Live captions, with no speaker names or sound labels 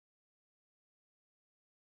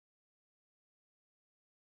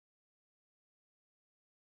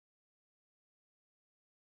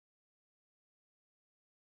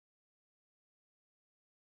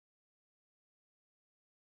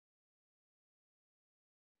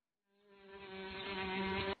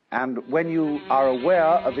And when you are aware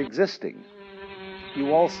of existing,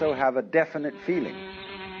 you also have a definite feeling.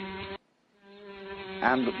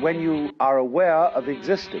 And when you are aware of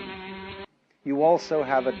existing, you also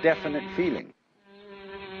have a definite feeling.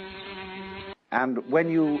 And when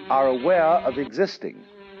you are aware of existing,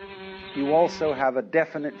 you also have a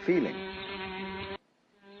definite feeling.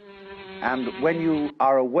 And when you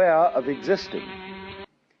are aware of existing,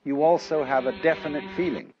 you also have a definite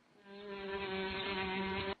feeling.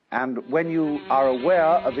 And when you are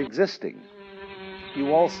aware of existing,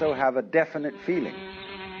 you also have a definite feeling.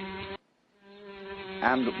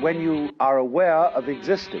 And when you are aware of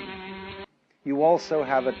existing, you also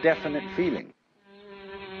have a definite feeling.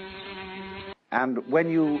 And when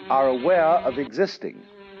you are aware of existing,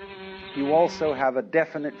 you also have a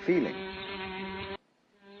definite feeling.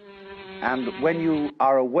 And when you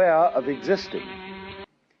are aware of existing,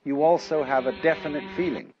 you also have a definite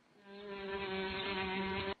feeling.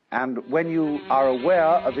 And when you are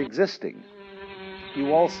aware of existing,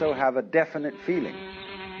 you also have a definite feeling.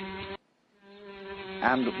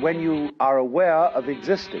 And when you are aware of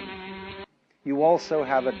existing, you also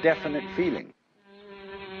have a definite feeling.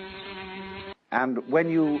 And when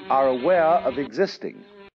you are aware of existing,